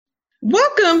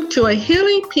Welcome to a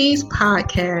Healing Peace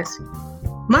podcast.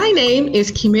 My name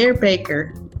is Kimir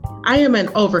Baker. I am an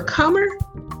overcomer,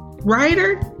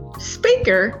 writer,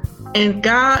 speaker, and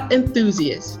God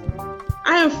enthusiast.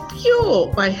 I am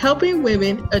fueled by helping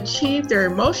women achieve their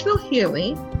emotional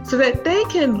healing so that they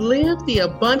can live the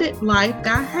abundant life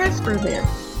God has for them.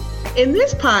 In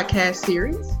this podcast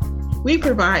series, we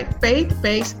provide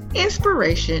faith-based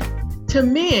inspiration to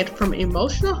mend from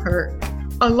emotional hurt,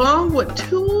 along with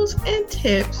tools and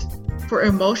tips for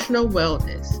emotional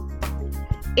wellness.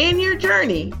 In your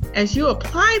journey, as you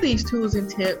apply these tools and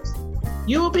tips,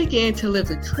 you will begin to live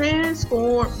the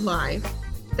transformed life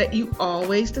that you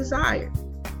always desired.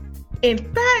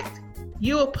 In fact,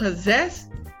 you will possess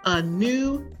a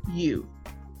new you.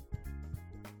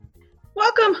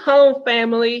 Welcome home,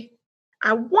 family.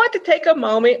 I want to take a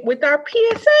moment with our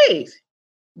PSAs,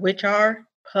 which are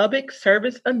public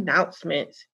service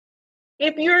announcements.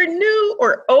 If you're new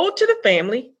or old to the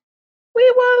family,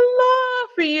 we would love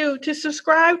for you to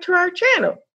subscribe to our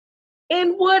channel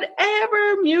in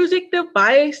whatever music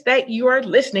device that you are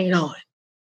listening on.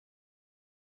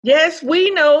 Yes,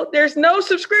 we know there's no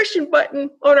subscription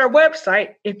button on our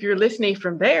website if you're listening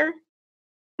from there,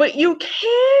 but you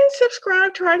can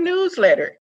subscribe to our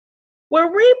newsletter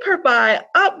where we provide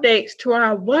updates to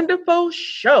our wonderful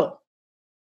show.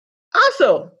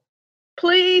 Also,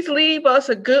 please leave us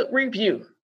a good review.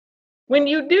 When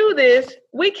you do this,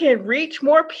 we can reach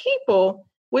more people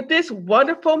with this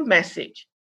wonderful message.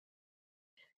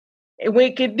 And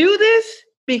we can do this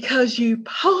because you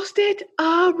posted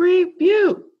a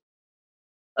review.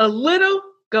 A little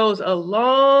goes a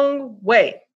long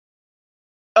way.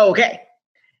 Okay,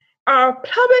 our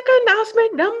public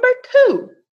announcement number 2.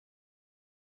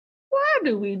 Why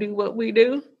do we do what we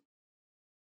do?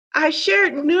 I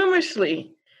shared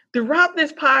numerously throughout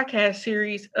this podcast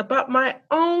series about my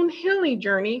own healing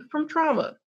journey from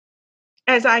trauma.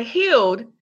 As I healed,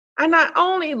 I not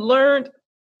only learned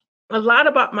a lot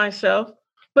about myself,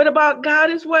 but about God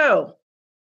as well.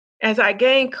 As I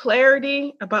gained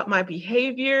clarity about my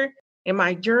behavior and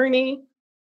my journey,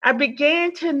 I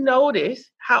began to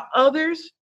notice how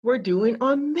others were doing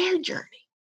on their journey.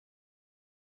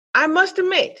 I must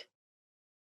admit,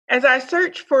 as I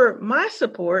searched for my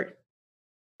support,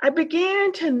 I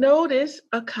began to notice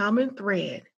a common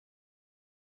thread.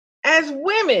 As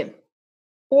women,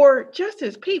 or just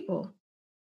as people,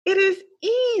 it is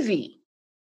easy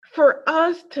for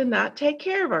us to not take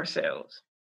care of ourselves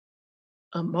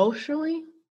emotionally,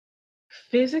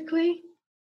 physically,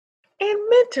 and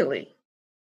mentally.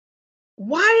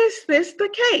 Why is this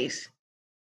the case?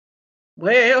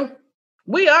 Well,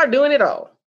 we are doing it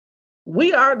all.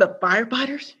 We are the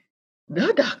firefighters,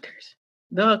 the doctors,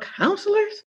 the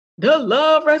counselors, the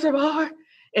love reservoir,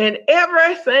 and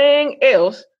everything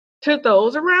else to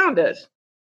those around us.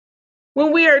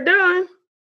 When we are done,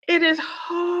 it is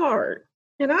hard,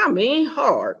 and I mean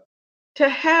hard, to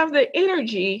have the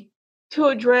energy to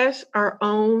address our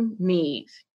own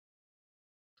needs.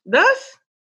 Thus,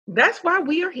 that's why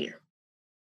we are here.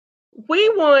 We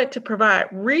want to provide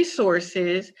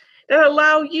resources that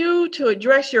allow you to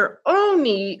address your own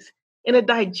needs in a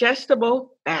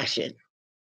digestible fashion.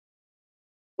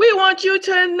 We want you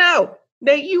to know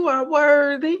that you are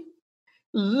worthy,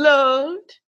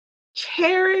 loved,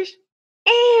 cherished,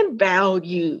 and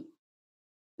valued.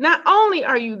 Not only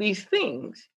are you these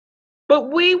things,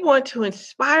 but we want to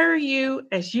inspire you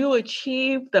as you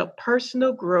achieve the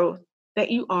personal growth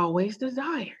that you always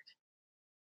desired.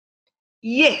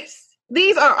 Yes,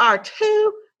 these are our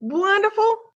 2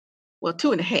 wonderful,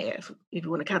 2.5, if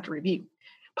you want to count the review,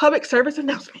 public service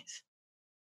announcements.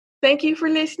 Thank you for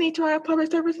listening to our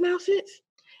public service announcements.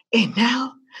 And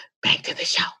now, back to the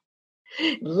show.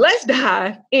 Let's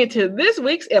dive into this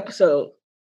week's episode.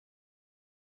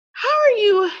 How are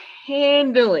you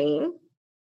handling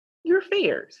your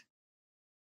fears?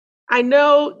 I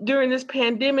know during this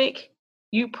pandemic,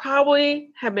 you probably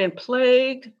have been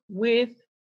plagued with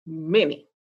many.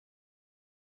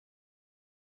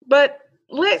 But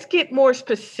let's get more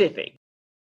specific.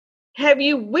 Have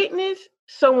you witnessed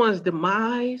someone's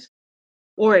demise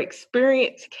or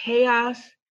experienced chaos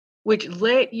which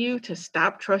led you to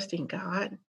stop trusting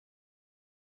God?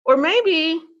 Or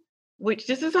maybe, which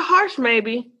this is a harsh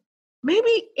maybe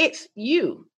it's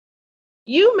you.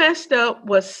 You messed up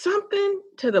with something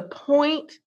to the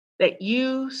point that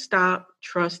you stopped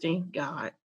trusting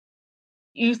God.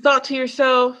 You thought to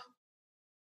yourself,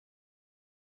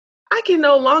 I can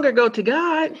no longer go to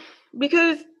God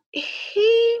because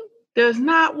He does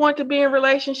not want to be in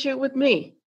relationship with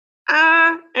me.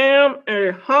 I am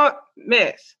a hot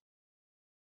mess.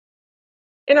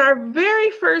 In our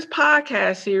very first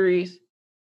podcast series,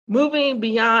 Moving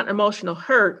Beyond Emotional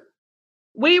Hurt,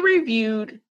 we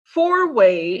reviewed 4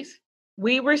 ways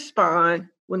we respond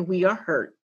when we are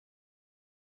hurt.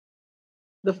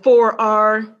 The 4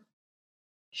 are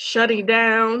shutting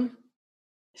down,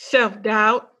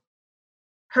 self-doubt,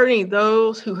 hurting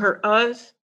those who hurt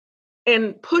us,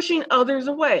 and pushing others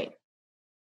away.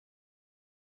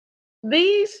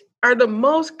 These are the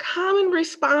most common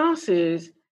responses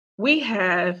we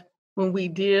have when we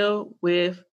deal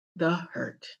with the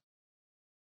hurt.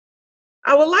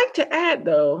 I would like to add,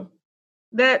 though,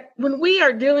 that when we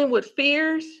are dealing with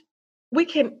fears, we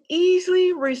can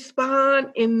easily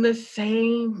respond in the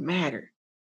same manner.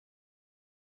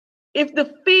 If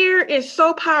the fear is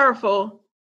so powerful,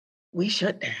 we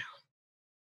shut down.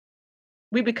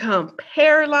 We become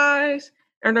paralyzed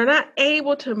and are not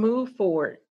able to move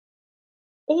forward.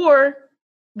 Or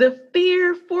the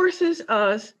fear forces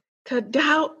us to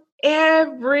doubt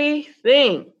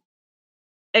everything,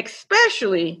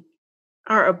 especially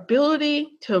our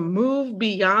ability to move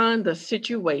beyond the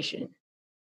situation.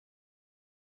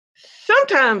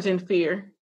 Sometimes in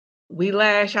fear, we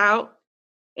lash out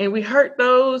and we hurt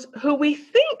those who we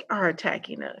think are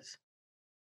attacking us.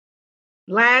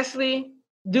 Lastly,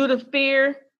 due to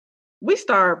fear, we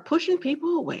start pushing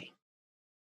people away.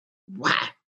 Why?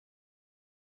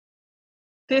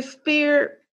 This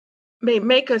fear may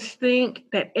make us think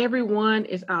that everyone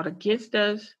is out against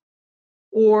us,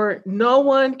 or no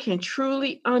one can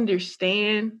truly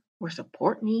understand or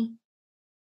support me.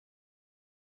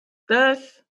 Thus,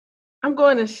 I'm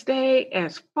going to stay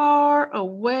as far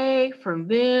away from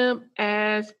them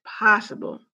as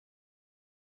possible.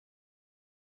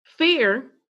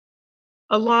 Fear,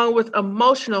 along with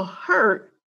emotional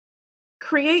hurt,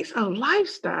 creates a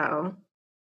lifestyle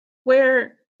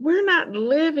where we're not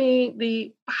living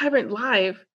the vibrant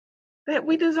life that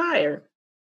we desire.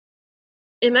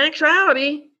 In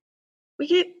actuality, we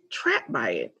get trapped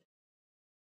by it.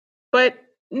 But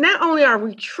not only are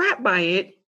we trapped by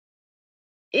it,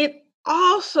 it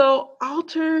also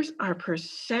alters our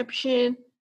perception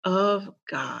of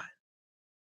God.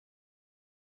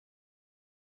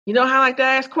 You know how I like to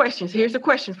ask questions? Here's a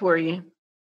question for you.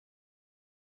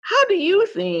 How do you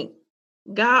think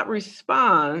God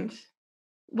responds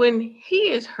when he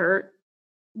is hurt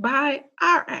by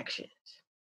our actions?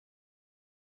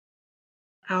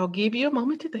 I'll give you a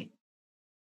moment to think.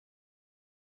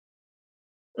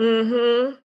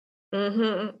 Mm-hmm.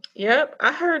 Mm-hmm. Yep,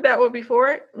 I heard that one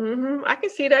before. Mm-hmm. I can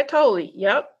see that totally.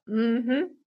 Yep. Mm-hmm.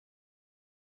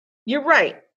 You're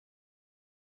right.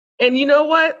 And you know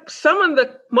what? Some of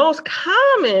the most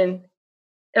common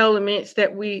elements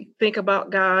that we think about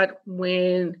God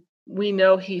when we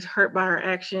know he's hurt by our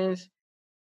actions,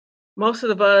 most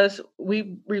of us,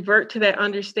 we revert to that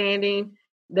understanding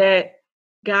that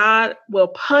God will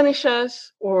punish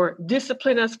us or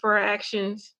discipline us for our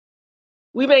actions.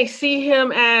 We may see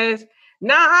him as,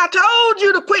 "Now I told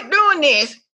you to quit doing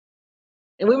this."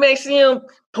 And we may see him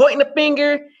pointing the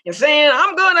finger and saying,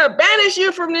 "I'm going to banish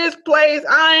you from this place.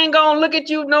 I ain't going to look at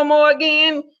you no more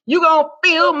again. You going to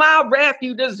feel my wrath.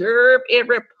 You deserve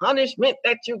every punishment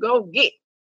that you go get."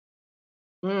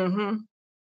 Mm-hmm.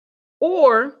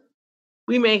 Or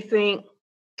we may think,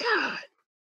 "God,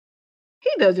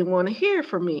 he doesn't want to hear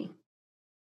from me.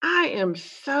 I am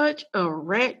such a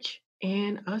wretch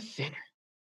and a sinner.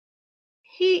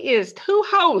 He is too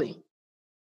holy.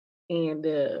 And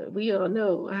we all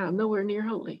know I'm nowhere near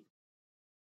holy.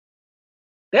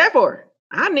 Therefore,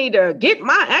 I need to get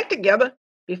my act together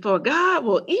before God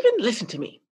will even listen to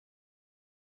me."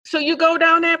 So you go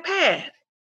down that path.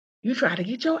 You try to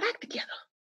get your act together,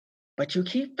 but you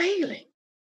keep failing.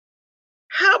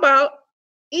 How about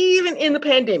even in the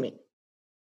pandemic?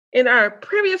 In our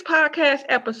previous podcast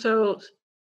episodes,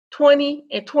 20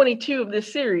 and 22 of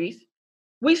this series,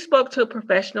 we spoke to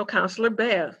professional counselor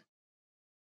Bev.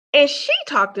 And she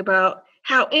talked about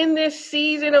how in this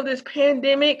season of this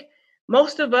pandemic,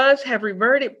 most of us have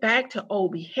reverted back to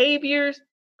old behaviors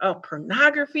of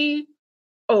pornography,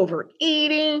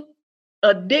 overeating,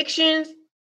 addictions,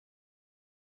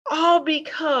 all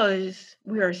because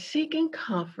we are seeking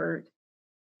comfort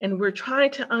and we're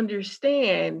trying to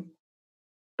understand,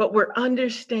 but we're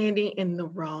understanding in the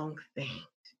wrong thing.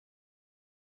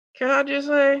 Can I just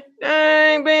say,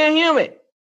 that ain't being human?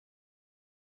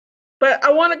 But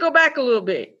I want to go back a little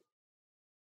bit.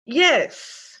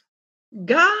 Yes,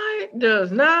 God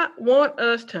does not want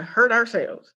us to hurt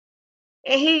ourselves.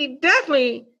 And he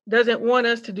definitely doesn't want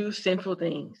us to do sinful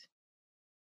things.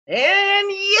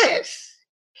 And yes,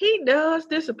 he does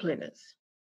discipline us.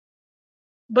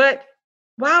 But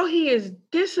while he is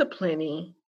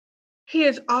disciplining, He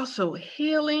is also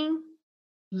healing,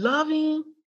 loving,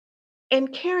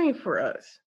 and caring for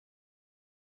us.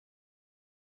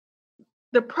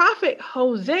 The prophet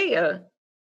Hosea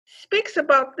speaks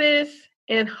about this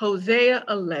in Hosea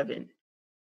 11.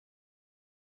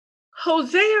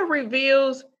 Hosea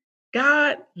reveals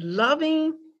God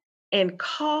loving and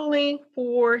calling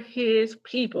for his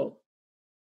people.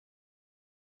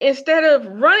 Instead of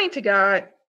running to God,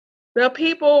 the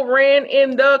people ran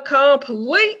in the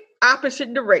complete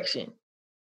opposite direction.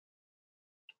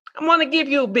 I'm going to give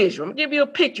you a visual. I'm going to give you a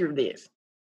picture of this.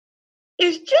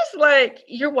 It's just like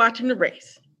you're watching the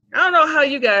race. I don't know how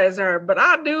you guys are, but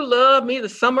I do love me the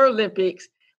Summer Olympics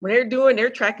when they're doing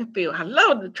their track and field. I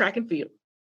love the track and field.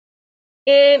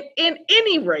 And in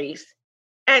any race,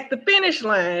 at the finish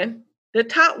line, the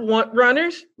top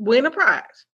runners win a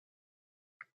prize.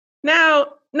 Now,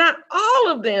 not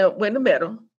all of them win a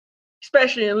medal,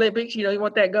 especially in Olympics. You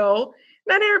want that gold.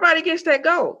 Not everybody gets that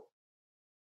gold.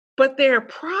 But their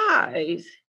prize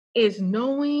is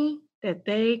knowing that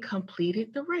they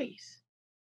completed the race.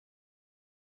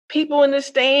 People in the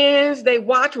stands, they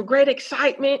watch with great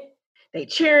excitement. They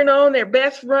cheering on their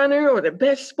best runner or their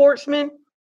best sportsman.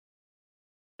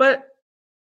 But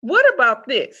what about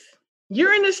this?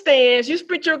 You're in the stands, you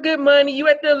spent your good money, you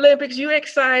at the Olympics, you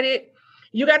excited,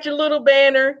 you got your little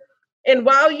banner, and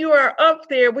while you are up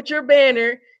there with your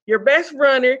banner, your best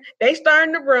runner, they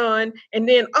starting to run, and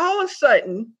then all of a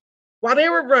sudden, while they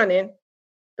were running,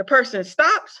 the person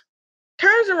stops,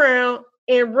 turns around,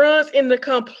 and runs in the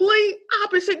complete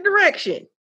opposite direction.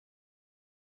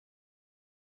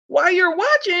 While you're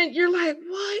watching, you're like,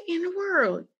 what in the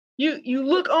world? You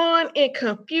look on in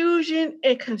confusion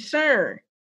and concern.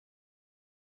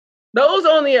 Those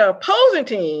on the opposing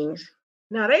teams,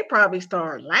 now they probably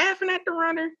start laughing at the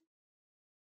runner.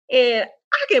 And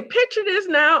I can picture this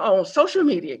now on social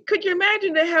media. Could you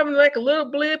imagine they having like a little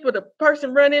blip with a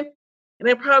person running? And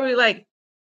they're probably like,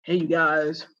 hey, you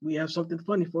guys, we have something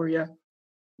funny for you.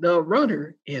 The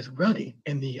runner is running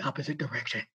in the opposite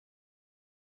direction.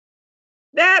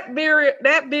 That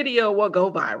video will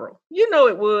go viral. You know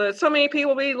it would. So many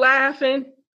people be laughing,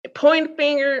 pointing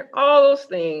finger, all those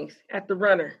things at the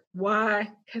runner. Why?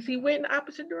 Because he went in the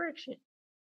opposite direction.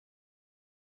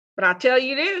 But I'll tell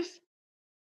you this,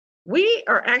 we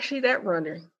are actually that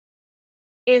runner.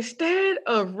 Instead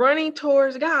of running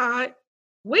towards God,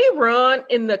 we run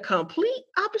in the complete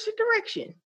opposite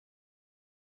direction.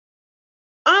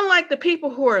 Unlike the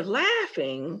people who are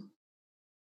laughing,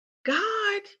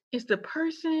 God is the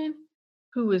person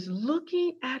who is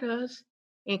looking at us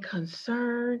in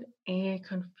concern and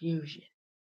confusion.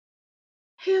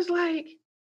 He's like,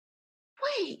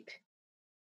 wait,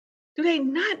 do they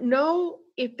not know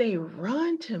if they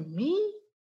run to me,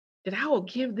 that I will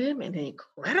give them an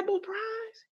incredible prize?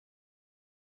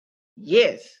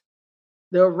 Yes,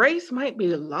 the race might be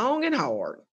long and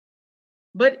hard,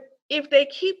 but if they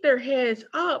keep their heads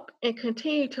up and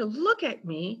continue to look at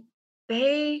me,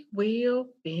 they will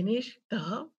finish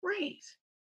the race.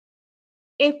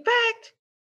 In fact,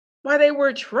 while they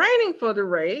were training for the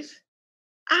race,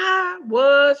 I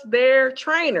was their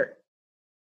trainer.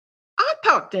 I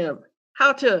taught them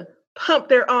how to pump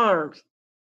their arms.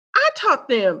 I taught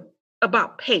them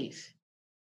about pace.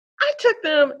 I took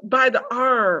them by the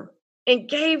arm and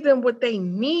gave them what they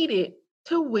needed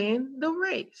to win the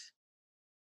race.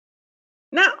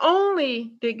 Not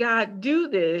only did God do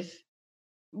this,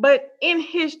 but in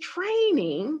his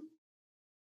training,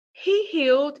 he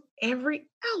healed every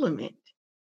element.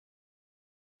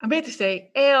 I meant to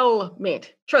say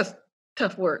ailment. Trust,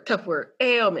 tough word.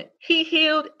 Ailment. He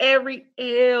healed every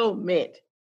ailment.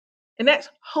 And that's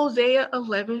Hosea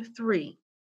 11:3.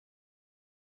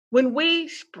 When we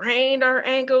sprained our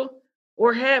ankle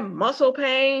or had muscle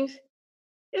pains,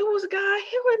 it was God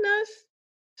healing us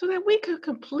so that we could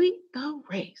complete the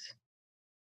race.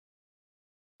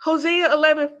 Hosea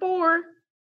 11:4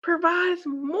 provides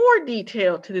more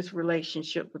detail to this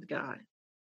relationship with God.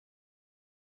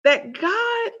 That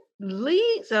God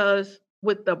leads us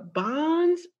with the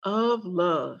bonds of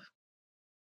love.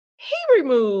 He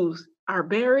removes our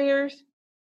barriers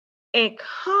and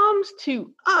comes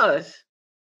to us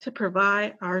to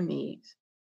provide our needs.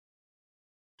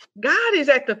 God is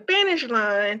at the finish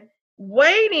line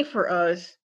waiting for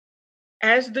us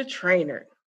as the trainer.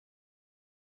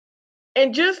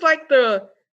 And just like the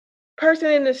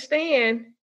person in the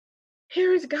stand,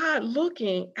 here is God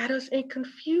looking at us in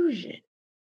confusion.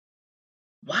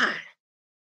 Why?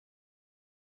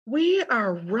 We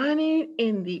are running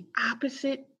in the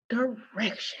opposite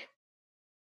direction.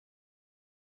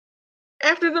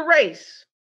 After the race,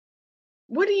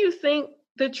 what do you think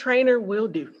the trainer will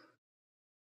do?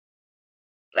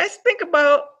 Let's think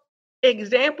about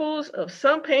examples of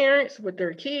some parents with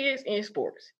their kids in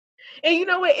sports. And you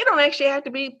know what? It don't actually have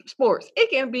to be sports. It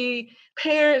can be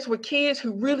parents with kids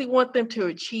who really want them to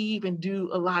achieve and do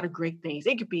a lot of great things.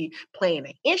 It could be playing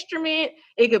an instrument,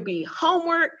 it could be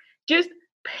homework, just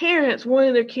parents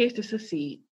wanting their kids to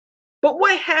succeed. But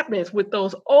what happens with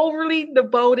those overly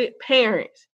devoted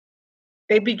parents?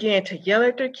 They begin to yell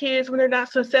at their kids when they're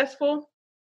not successful.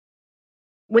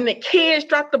 When the kids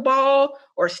drop the ball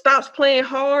or stops playing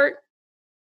hard,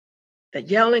 the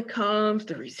yelling comes,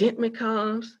 the resentment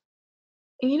comes.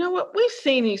 And you know what? We've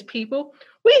seen these people,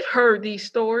 we've heard these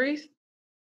stories,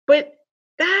 but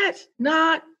that's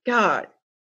not God.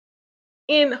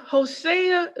 In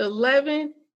Hosea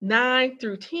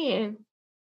 11:9-10,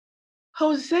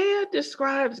 Hosea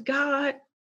describes God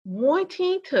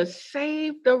wanting to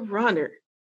save the runner,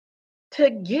 to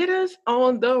get us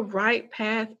on the right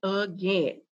path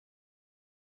again.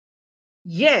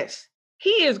 Yes,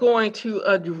 he is going to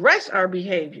address our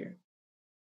behavior.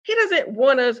 He doesn't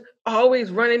want us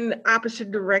always running in the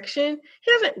opposite direction.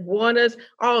 He doesn't want us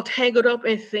all tangled up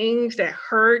in things that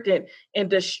hurt and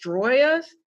destroy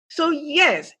us. So,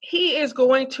 yes, he is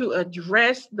going to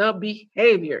address the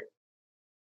behavior.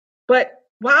 But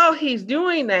while he's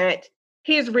doing that,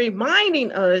 he is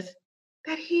reminding us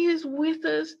that he is with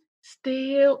us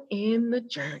still in the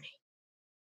journey.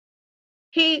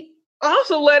 He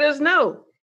also let us know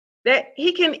that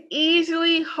he can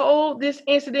easily hold this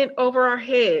incident over our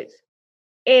heads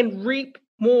and reap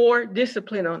more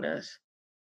discipline on us.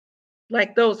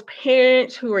 Like those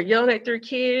parents who are yelling at their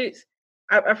kids.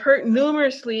 I've heard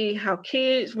numerously how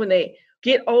kids, when they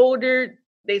get older,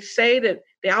 they say that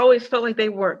they always felt like they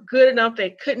weren't good enough.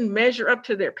 They couldn't measure up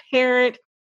to their parent.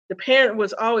 The parent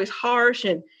was always harsh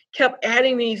and kept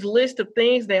adding these lists of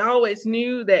things. They always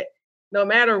knew that no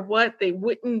matter what, they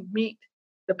wouldn't meet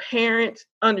the parents'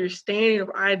 understanding of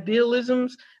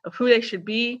idealisms of who they should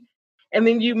be. And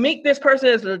then you meet this person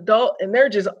as an adult and they're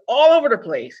just all over the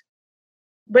place.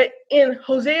 But in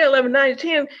Hosea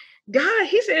 11:9-10, God,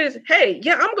 he says, hey,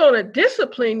 yeah, I'm going to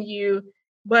discipline you,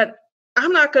 but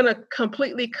I'm not going to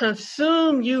completely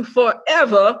consume you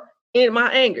forever in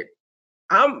my anger.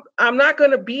 I'm not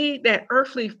going to be that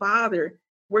earthly father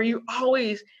where you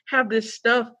always have this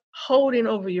stuff holding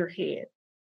over your head.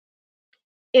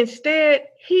 Instead,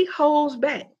 he holds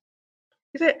back.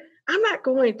 He said, I'm not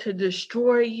going to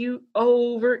destroy you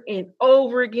over and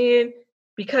over again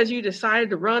because you decided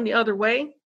to run the other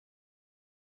way.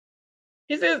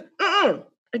 He says,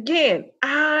 again,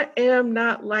 I am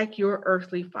not like your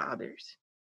earthly fathers.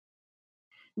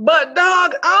 But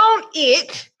dog on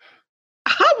it,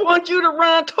 I want you to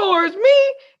run towards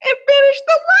me and finish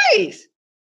the race.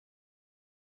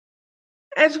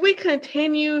 As we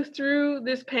continue through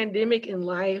this pandemic in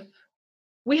life,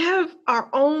 we have our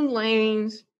own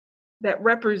lanes that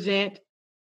represent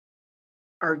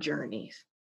our journeys.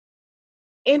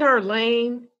 In our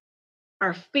lane,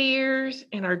 our fears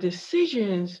and our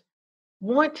decisions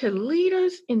want to lead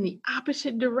us in the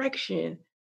opposite direction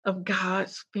of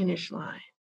God's finish line.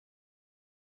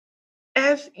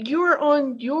 As you're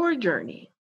on your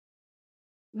journey,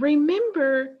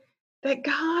 remember that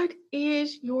God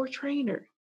is your trainer.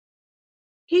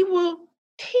 He will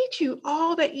teach you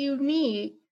all that you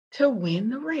need to win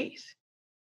the race.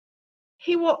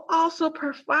 He will also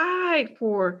provide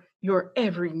for your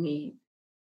every need.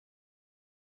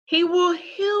 He will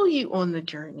heal you on the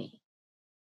journey.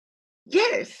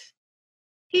 Yes,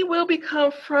 he will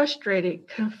become frustrated,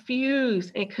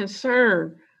 confused, and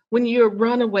concerned when you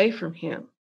run away from him.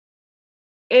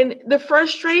 And the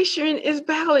frustration is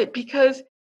valid because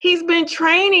he's been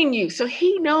training you. So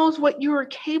he knows what you are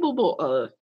capable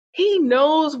of. He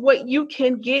knows what you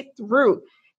can get through.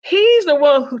 He's the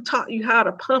one who taught you how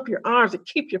to pump your arms and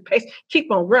keep your pace,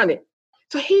 keep on running.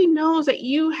 So he knows that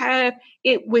you have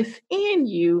it within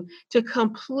you to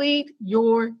complete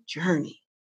your journey.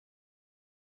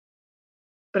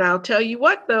 But I'll tell you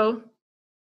what, though,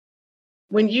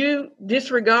 when you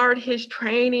disregard his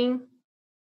training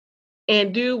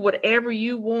and do whatever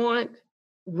you want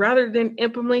rather than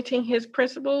implementing his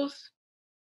principles,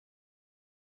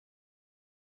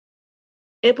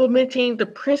 implementing the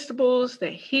principles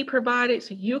that he provided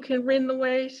so you can win the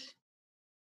race,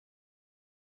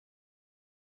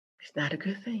 it's not a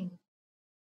good thing.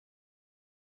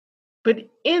 But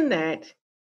in that,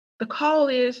 the call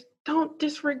is don't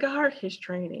disregard his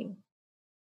training.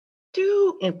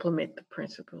 Do implement the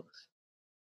principles.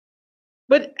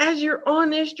 But as you're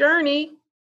on this journey,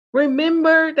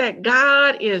 remember that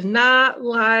God is not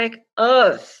like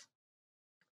us.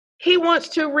 He wants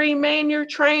to remain your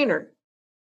trainer,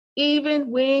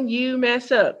 even when you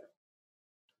mess up.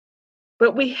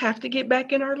 But we have to get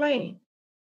back in our lane.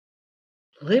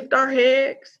 Lift our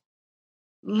heads,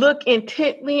 look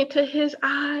intently into his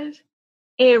eyes,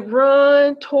 and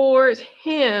run towards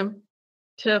him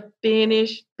to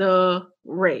finish the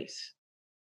race.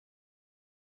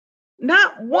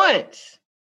 Not once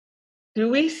do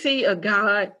we see a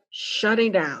God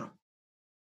shutting down,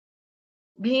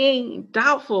 being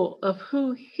doubtful of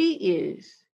who he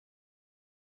is,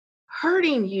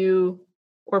 hurting you,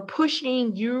 or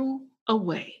pushing you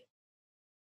away.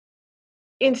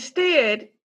 Instead,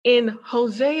 in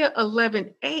Hosea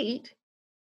 11:8,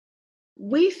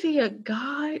 we see a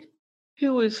God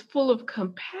who is full of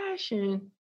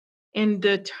compassion and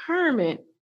determined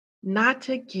not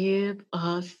to give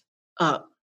us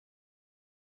up.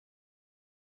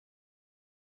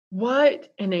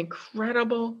 What an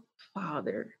incredible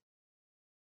Father.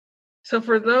 So,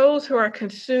 for those who are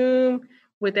consumed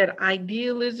with that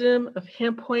idealism of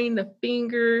him pointing the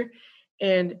finger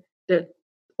and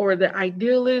the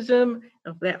idealism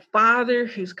of that father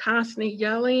who's constantly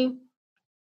yelling,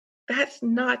 that's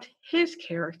not his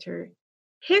character.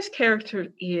 His character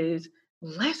is,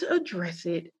 let's address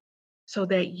it so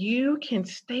that you can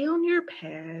stay on your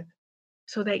path,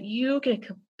 so that you can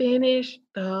finish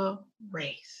the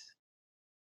race.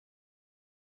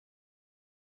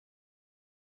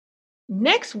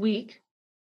 Next week,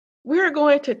 we're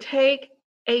going to take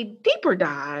a deeper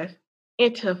dive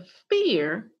into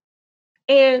fear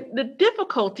and the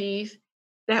difficulties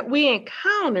that we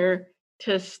encounter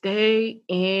to stay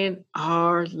in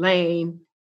our lane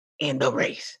in the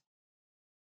race.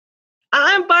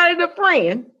 I invited a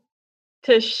friend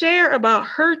to share about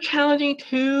her challenging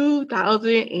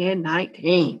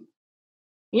 2019.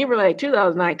 You were like,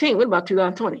 2019, what about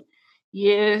 2020?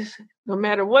 Yes, no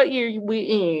matter what year we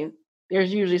in,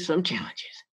 there's usually some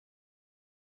challenges.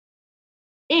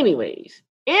 Anyways,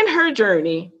 in her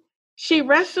journey, she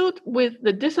wrestled with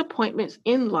the disappointments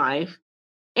in life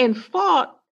and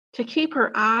fought to keep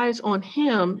her eyes on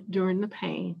him during the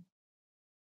pain.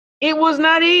 It was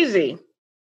not easy,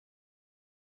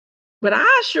 but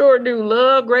I sure do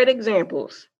love great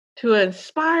examples to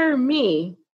inspire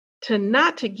me to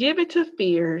not to give into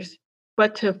fears,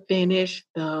 but to finish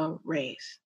the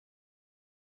race.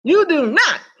 You do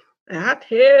not, I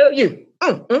tell you,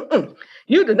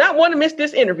 you do not want to miss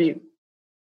this interview.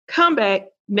 Come back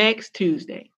next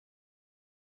Tuesday.